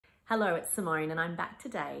Hello, it's Simone and I'm back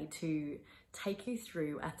today to take you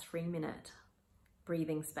through a 3-minute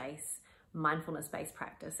breathing space, mindfulness-based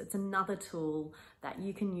practice. It's another tool that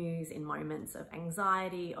you can use in moments of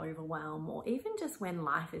anxiety, overwhelm, or even just when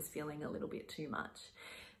life is feeling a little bit too much.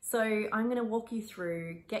 So I'm going to walk you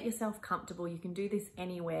through, get yourself comfortable. You can do this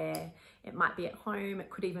anywhere. It might be at home, it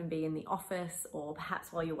could even be in the office, or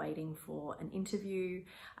perhaps while you're waiting for an interview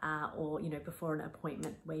or before an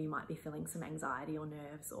appointment where you might be feeling some anxiety or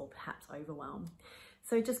nerves or perhaps overwhelm.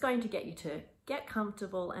 So just going to get you to get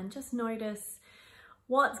comfortable and just notice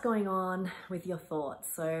what's going on with your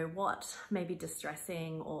thoughts. So what may be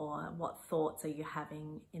distressing, or what thoughts are you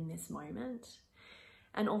having in this moment?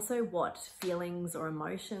 And also, what feelings or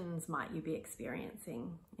emotions might you be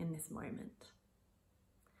experiencing in this moment?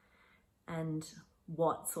 And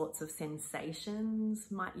what sorts of sensations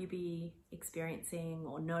might you be experiencing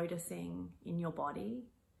or noticing in your body?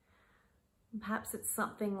 Perhaps it's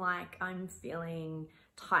something like, I'm feeling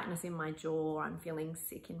tightness in my jaw, I'm feeling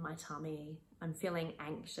sick in my tummy, I'm feeling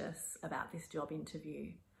anxious about this job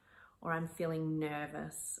interview, or I'm feeling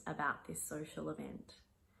nervous about this social event.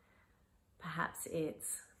 Perhaps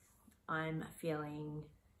it's, I'm feeling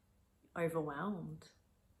overwhelmed.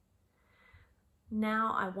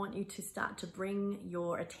 Now I want you to start to bring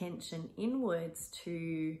your attention inwards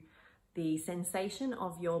to the sensation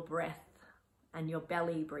of your breath and your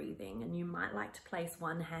belly breathing. And you might like to place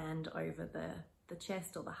one hand over the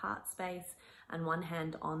chest or the heart space and one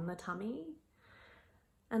hand on the tummy.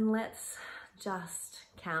 And let's just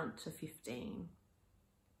count to 15.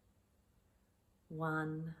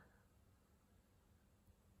 1,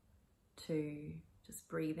 2, just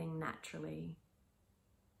breathing naturally.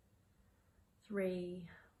 3,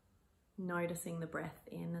 noticing the breath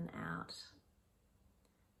in and out.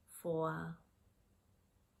 4,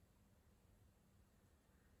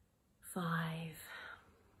 5,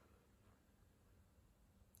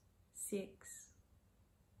 6,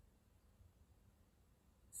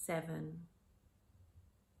 7,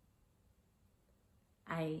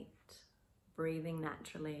 8, breathing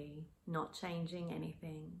naturally, not changing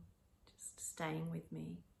anything. Staying with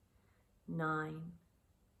me. 9,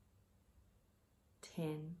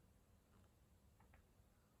 10,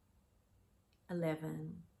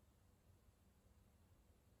 11,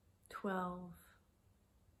 12,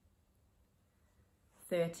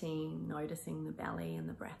 13, noticing the belly and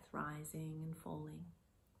the breath rising and falling.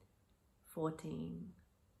 14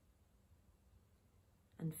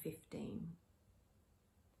 and 15.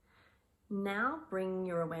 Now bring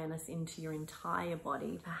your awareness into your entire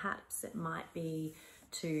body. Perhaps it might be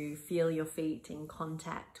to feel your feet in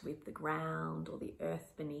contact with the ground or the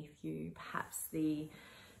earth beneath you. Perhaps the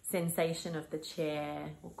sensation of the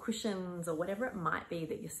chair or cushions or whatever it might be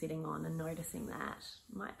that you're sitting on, and noticing that.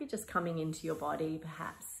 It might be just coming into your body,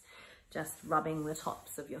 perhaps just rubbing the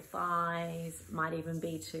tops of your thighs. It might even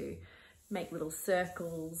be to make little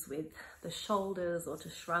circles with the shoulders, or to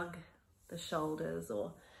shrug the shoulders,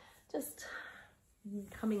 or just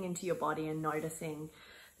coming into your body and noticing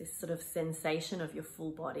this sort of sensation of your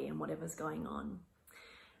full body and whatever's going on.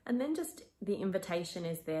 And then just the invitation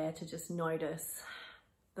is there to just notice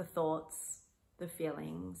the thoughts, the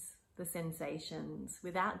feelings, the sensations,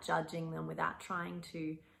 without judging them, without trying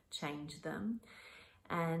to change them.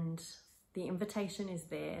 And the invitation is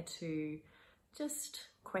there to just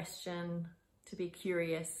question, to be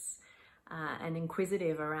curious and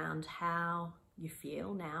inquisitive around how you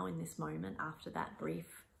feel now in this moment after that brief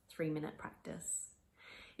 3-minute practice.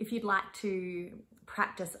 If you'd like to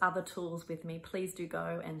practice other tools with me, please do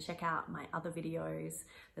go and check out my other videos.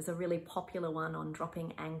 There's a really popular one on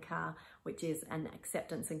dropping anchor, which is an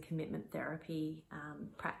acceptance and commitment therapy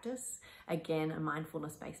practice. Again, a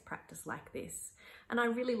mindfulness-based practice like this. And I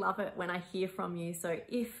really love it when I hear from you. So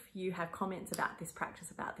if you have comments about this practice,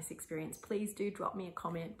 about this experience, please do drop me a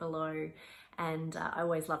comment below. And I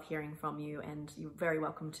always love hearing from you, and you're very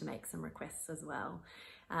welcome to make some requests as well.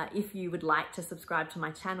 If you would like to subscribe to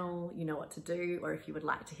my channel, you know what to do, or if you would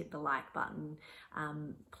like to hit the like button,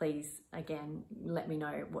 please, again, let me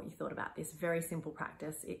know what you thought about this very simple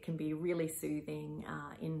practice. It can be really soothing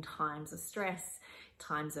in times of stress,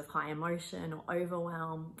 times of high emotion or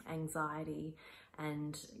overwhelm, anxiety,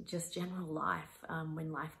 and just general life.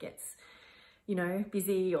 When life gets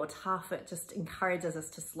busy or tough, it just encourages us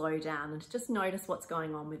to slow down and to just notice what's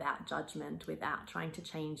going on without judgment, without trying to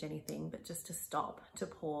change anything, but just to stop, to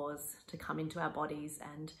pause, to come into our bodies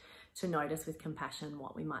and to notice with compassion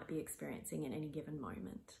what we might be experiencing in any given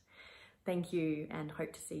moment. Thank you, and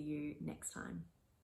hope to see you next time.